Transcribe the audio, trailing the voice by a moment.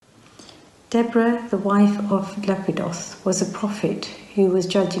Deborah, the wife of Lapidoth, was a prophet who was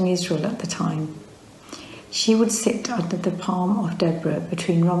judging Israel at the time. She would sit under the palm of Deborah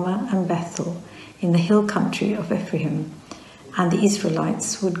between Ramah and Bethel in the hill country of Ephraim, and the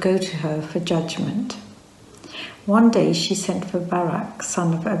Israelites would go to her for judgment. One day she sent for Barak,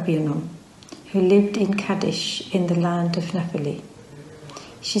 son of Abinoam, who lived in Kadesh in the land of Naphtali.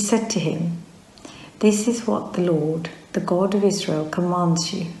 She said to him, "This is what the Lord, the God of Israel,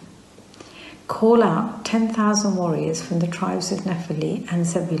 commands you. Call out 10,000 warriors from the tribes of Naphtali and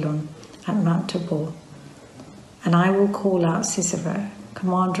Zebulun at Mount Tabor, and I will call out Sisera,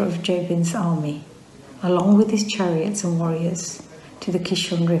 commander of Jabin's army, along with his chariots and warriors, to the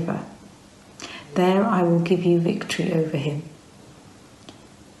Kishon River. There I will give you victory over him."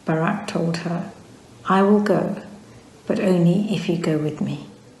 Barak told her, "I will go, but only if you go with me."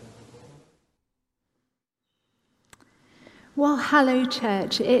 Well, Hallow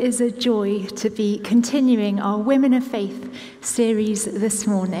Church, it is a joy to be continuing our Women of Faith series this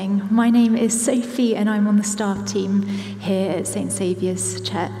morning. My name is Sophie and I'm on the staff team here at St. Saviour's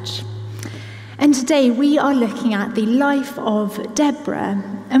Church. And today we are looking at the life of Deborah,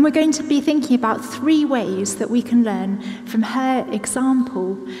 and we're going to be thinking about 3 ways that we can learn from her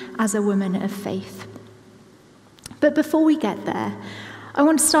example as a woman of faith. But before we get there, I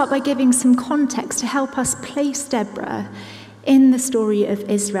want to start by giving some context to help us place Deborah in the story of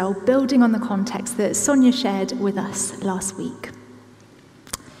Israel, building on the context that Sonia shared with us last week.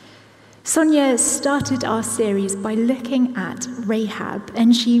 Sonia started our series by looking at Rahab,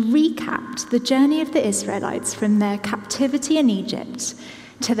 and she recapped the journey of the Israelites from their captivity in Egypt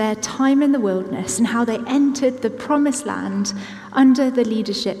to their time in the wilderness and how they entered the promised land under the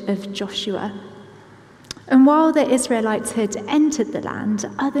leadership of Joshua. And while the Israelites had entered the land,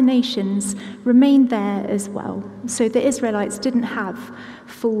 other nations remained there as well. So the Israelites didn't have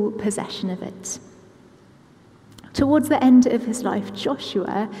full possession of it. Towards the end of his life,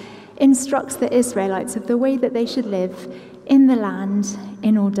 Joshua instructs the Israelites of the way that they should live in the land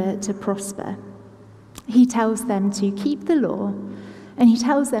in order to prosper. He tells them to keep the law, and he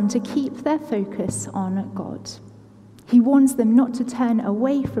tells them to keep their focus on God. He warns them not to turn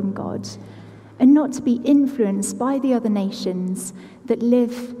away from God and not to be influenced by the other nations that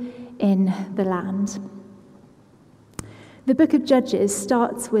live in the land. The book of Judges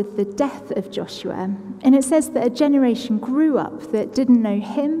starts with the death of Joshua, and it says that a generation grew up that didn't know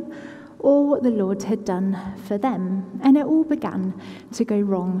him or what the Lord had done for them, and it all began to go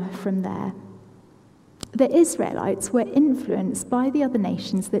wrong from there. The Israelites were influenced by the other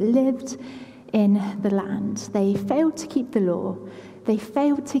nations that lived in the land. They failed to keep the law. They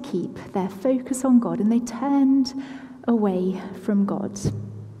failed to keep their focus on God, and they turned away from God.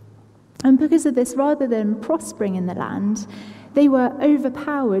 And because of this, rather than prospering in the land, they were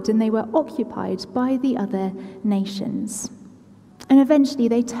overpowered and they were occupied by the other nations. And eventually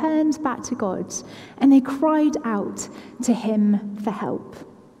they turned back to God and they cried out to him for help.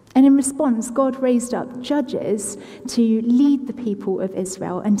 And in response, God raised up judges to lead the people of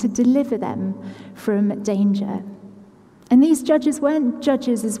Israel and to deliver them from danger. And these judges weren't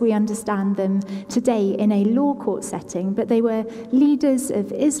judges as we understand them today in a law court setting, but they were leaders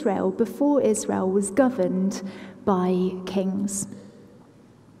of Israel before Israel was governed by kings.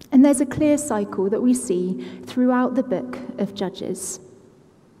 And there's a clear cycle that we see throughout the book of Judges.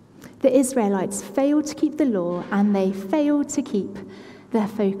 The Israelites failed to keep the law, and they failed to keep their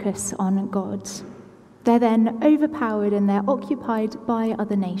focus on God. They're then overpowered and they're occupied by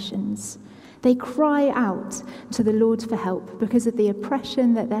other nations. They cry out to the Lord for help because of the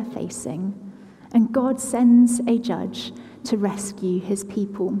oppression that they're facing. And God sends a judge to rescue his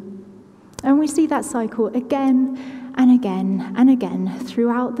people. And we see that cycle again and again and again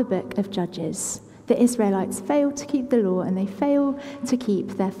throughout the book of Judges. The Israelites fail to keep the law and they fail to keep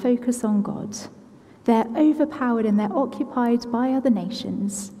their focus on God. They're overpowered and they're occupied by other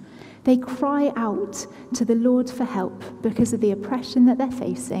nations. They cry out to the Lord for help because of the oppression that they're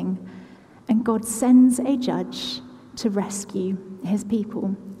facing. And God sends a judge to rescue his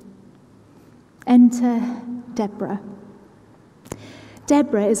people. Enter Deborah.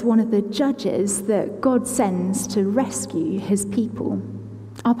 Deborah is one of the judges that God sends to rescue his people.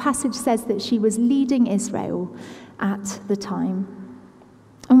 Our passage says that she was leading Israel at the time.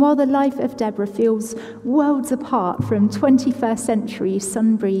 And while the life of Deborah feels worlds apart from 21st century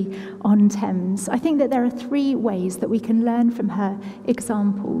Sunbury-on-Thames, I think that there are 3 ways that we can learn from her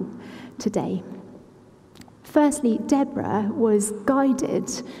example today. Firstly, Deborah was guided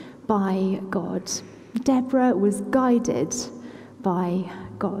by God. Deborah was guided by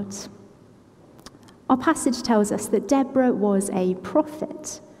God. Our passage tells us that Deborah was a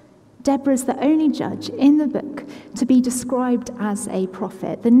prophet, Deborah is the only judge in the book to be described as a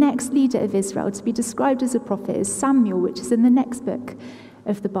prophet. The next leader of Israel to be described as a prophet is Samuel, which is in the next book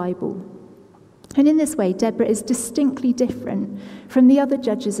of the Bible. And in this way, Deborah is distinctly different from the other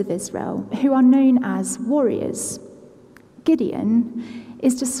judges of Israel, who are known as warriors. Gideon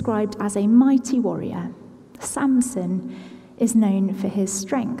is described as a mighty warrior. Samson is known for his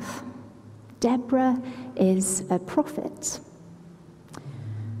strength. Deborah is a prophet.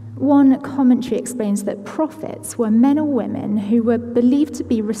 One commentary explains that prophets were men or women who were believed to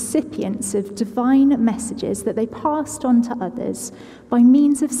be recipients of divine messages that they passed on to others by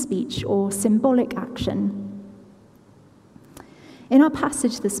means of speech or symbolic action. In our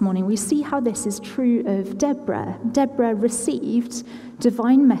passage this morning, we see how this is true of Deborah. Deborah received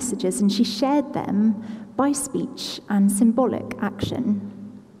divine messages and she shared them by speech and symbolic action.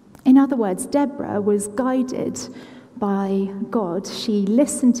 In other words, Deborah was guided by God. She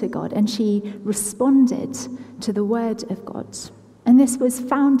listened to God and she responded to the word of God. And this was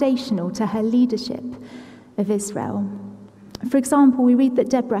foundational to her leadership of Israel. For example, we read that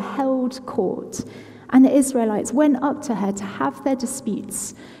Deborah held court and the Israelites went up to her to have their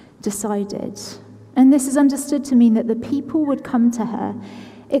disputes decided. And this is understood to mean that the people would come to her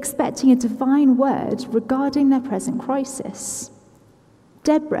expecting a divine word regarding their present crisis.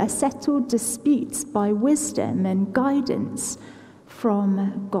 Deborah settled disputes by wisdom and guidance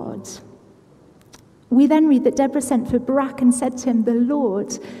from God. We then read that Deborah sent for Barak and said to him, "The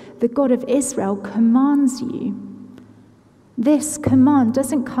Lord, the God of Israel, commands you." This command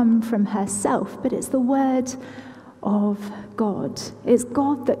doesn't come from herself, but it's the word of God. It's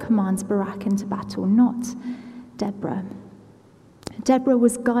God that commands Barak into battle, not Deborah. Deborah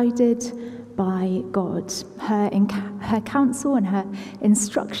was guided by God. Her counsel and her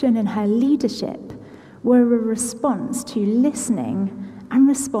instruction and her leadership were a response to listening and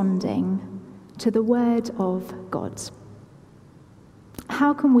responding to the word of God.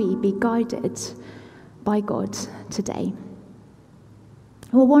 How can we be guided by God today?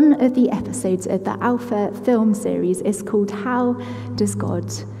 Well, one of the episodes of the Alpha film series is called How Does God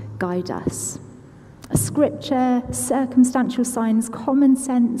Guide Us? Scripture, circumstantial signs, common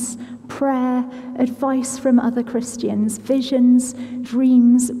sense, prayer, advice from other Christians, visions,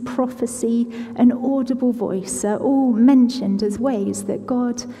 dreams, prophecy, an audible voice are all mentioned as ways that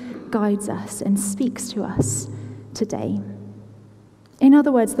God guides us and speaks to us today. In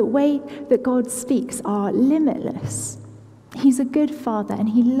other words, the way that God speaks are limitless. He's a good father and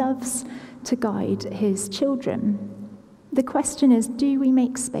he loves to guide his children. The question is, do we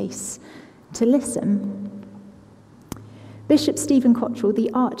make space to listen? Bishop Stephen Cottrell,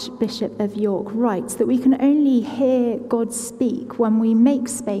 the Archbishop of York, writes that we can only hear God speak when we make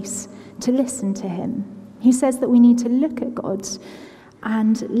space to listen to him. He says that we need to look at God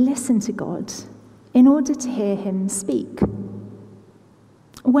and listen to God in order to hear him speak.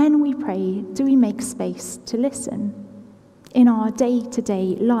 When we pray, do we make space to listen? In our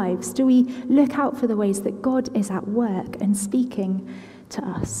day-to-day lives, do we look out for the ways that God is at work and speaking to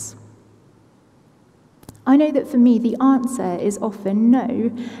us? I know that for me, the answer is often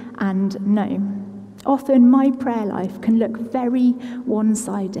no and no. Often my prayer life can look very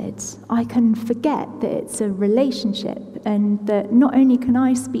one-sided. I can forget that it's a relationship and that not only can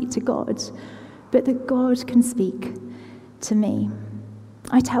I speak to God, but that God can speak to me.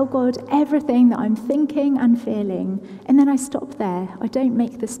 I tell God everything that I'm thinking and feeling, and then I stop there. I don't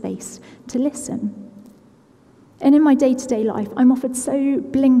make the space to listen. And in my day-to-day life, I'm often so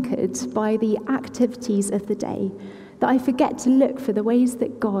blinkered by the activities of the day that I forget to look for the ways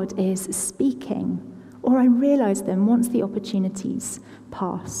that God is speaking, or I realize them once the opportunity's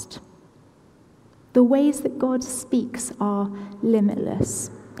passed. The ways that God speaks are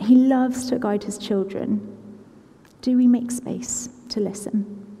limitless. He loves to guide his children. Do we make space to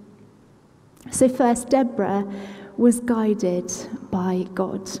listen? So first, Deborah was guided by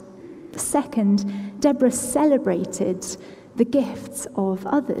God. Second, Deborah celebrated the gifts of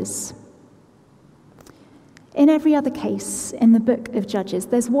others. In every other case in the book of Judges,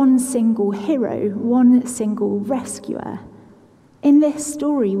 there's one single hero, one single rescuer. In this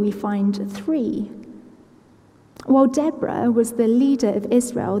story, we find three. While Deborah was the leader of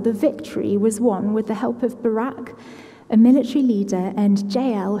Israel, the victory was won with the help of Barak, a military leader, and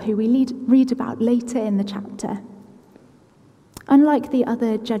Jael, who we read about later in the chapter. Unlike the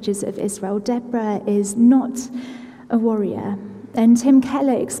other judges of Israel, Deborah is not a warrior. And Tim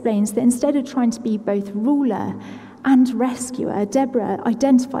Keller explains that instead of trying to be both ruler and rescuer, Deborah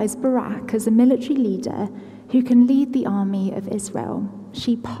identifies Barak as a military leader who can lead the army of Israel.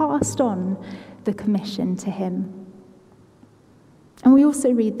 She passed on the commission to him. And we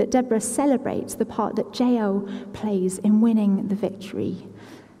also read that Deborah celebrates the part that Jael plays in winning the victory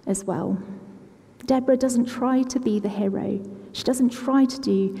as well. Deborah doesn't try to be the hero. She doesn't try to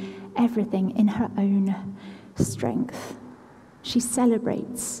do everything in her own strength. She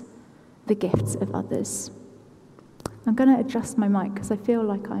celebrates the gifts of others. I'm going to adjust my mic because I feel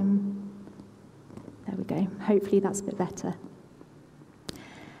like there we go. Hopefully that's a bit better.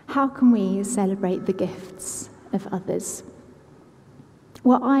 How can we celebrate the gifts of others?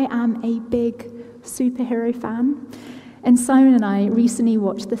 Well, I am a big superhero fan, and Simon and I recently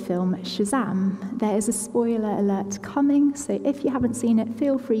watched the film Shazam. There is a spoiler alert coming, so if you haven't seen it,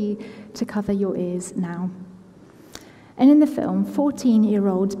 feel free to cover your ears now. And in the film,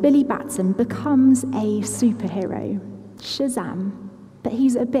 14-year-old Billy Batson becomes a superhero, Shazam, but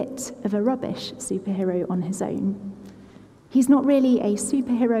he's a bit of a rubbish superhero on his own. He's not really a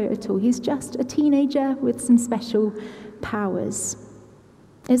superhero at all. He's just a teenager with some special powers.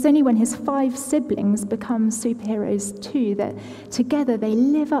 It's only when his 5 siblings become superheroes too that together they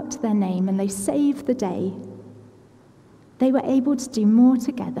live up to their name and they save the day. They were able to do more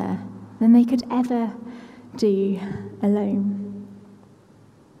together than they could ever do alone.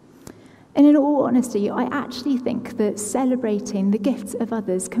 And in all honesty, I actually think that celebrating the gifts of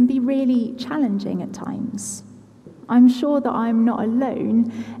others can be really challenging at times. I'm sure that I'm not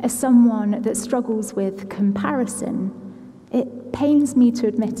alone as someone that struggles with comparison. It pains me to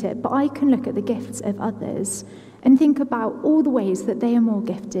admit it, but I can look at the gifts of others and think about all the ways that they are more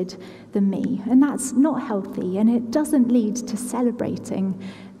gifted than me. And that's not healthy, and it doesn't lead to celebrating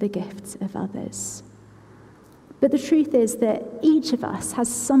the gifts of others. But the truth is that each of us has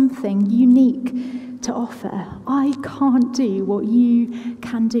something unique to offer. I can't do what you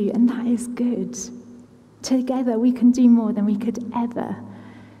can do, and that is good. Together we can do more than we could ever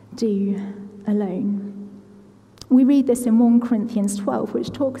do alone. We read this in 1 Corinthians 12,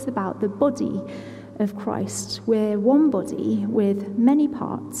 which talks about the body of Christ. We're one body with many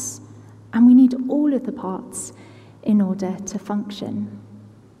parts, and we need all of the parts in order to function.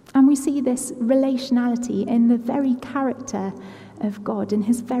 And we see this relationality in the very character of God, in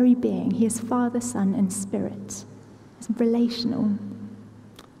his very being. He is Father, Son, and Spirit. It's relational.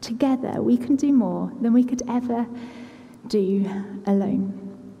 Together, we can do more than we could ever do alone.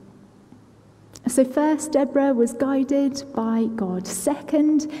 So first, Deborah was guided by God.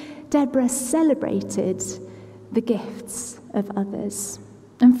 Second, Deborah celebrated the gifts of others.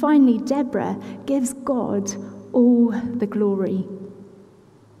 And finally, Deborah gives God all the glory.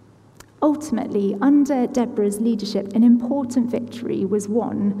 Ultimately, under Deborah's leadership, an important victory was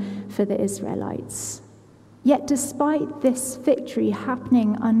won for the Israelites. Yet despite this victory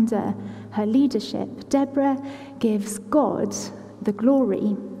happening under her leadership, Deborah gives God the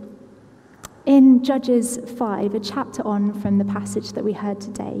glory. In Judges 5, a chapter on from the passage that we heard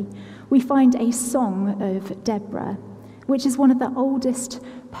today, we find a song of Deborah, which is one of the oldest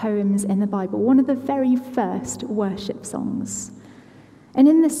poems in the Bible, one of the very first worship songs. And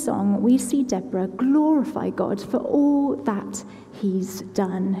in this song, we see Deborah glorify God for all that he's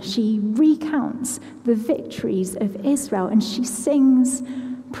done. She recounts the victories of Israel and she sings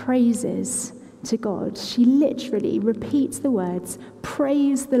praises to God. She literally repeats the words,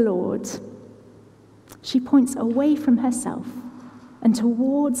 "Praise the Lord." She points away from herself and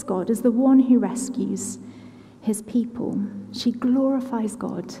towards God as the one who rescues his people. She glorifies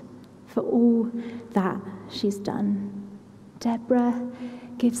God for all that she's done. Deborah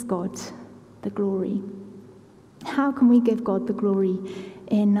gives God the glory. How can we give God the glory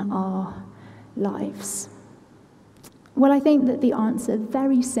in our lives? Well, I think that the answer,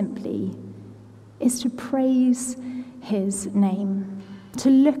 very simply, is to praise his name, to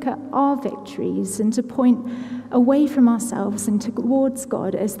look at our victories and to point away from ourselves and towards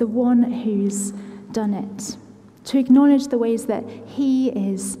God as the one who's done it, to acknowledge the ways that he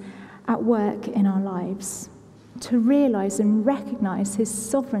is at work in our lives, to realize and recognize his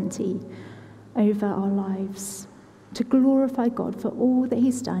sovereignty over our lives, to glorify God for all that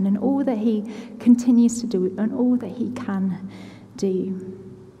he's done and all that he continues to do and all that he can do.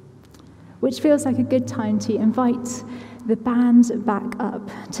 Which feels like a good time to invite the band back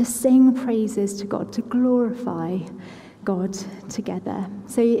up to sing praises to God, to glorify God together.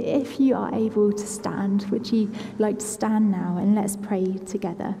 So if you are able to stand, would you like to stand now and let's pray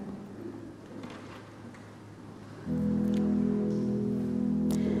together.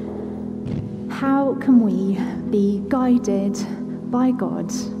 How can we be guided by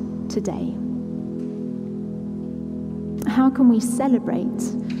God today? How can we celebrate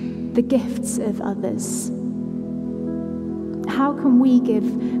the gifts of others? How can we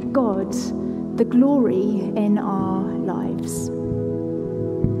give God the glory in our lives?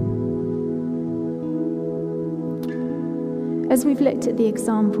 As we've looked at the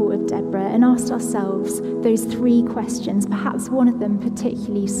example of Deborah and asked ourselves those 3 questions, perhaps one of them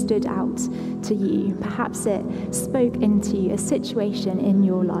particularly stood out to you. Perhaps it spoke into a situation in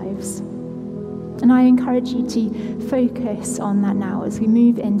your lives. And I encourage you to focus on that now as we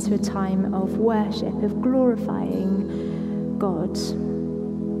move into a time of worship, of glorifying God.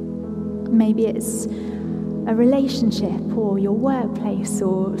 Maybe it's a relationship or your workplace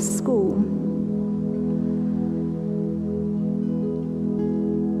or school.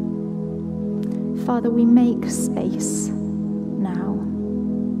 Father, we make space now.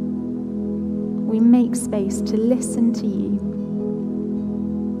 We make space to listen to you.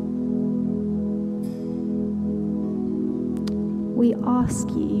 We ask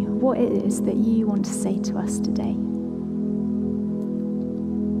you what it is that you want to say to us today.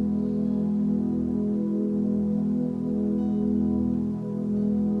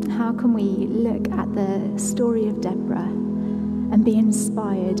 How can we look at the story of Deborah and be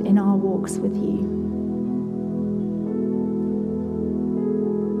inspired in our walks with you?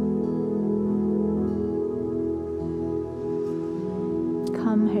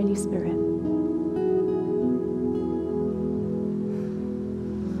 Come, Holy Spirit.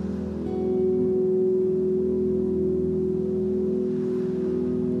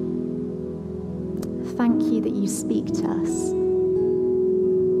 Thank you that you speak to us.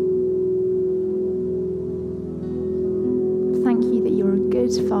 Thank you that you're a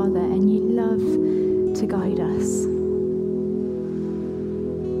good Father and you love to guide us.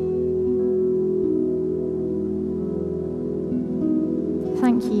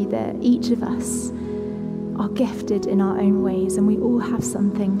 Thank you that each of us are gifted in our own ways and we all have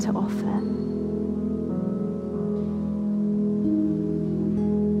something to offer.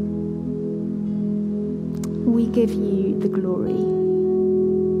 We give you the glory.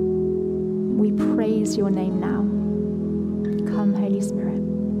 We praise your name now. Come, Holy Spirit.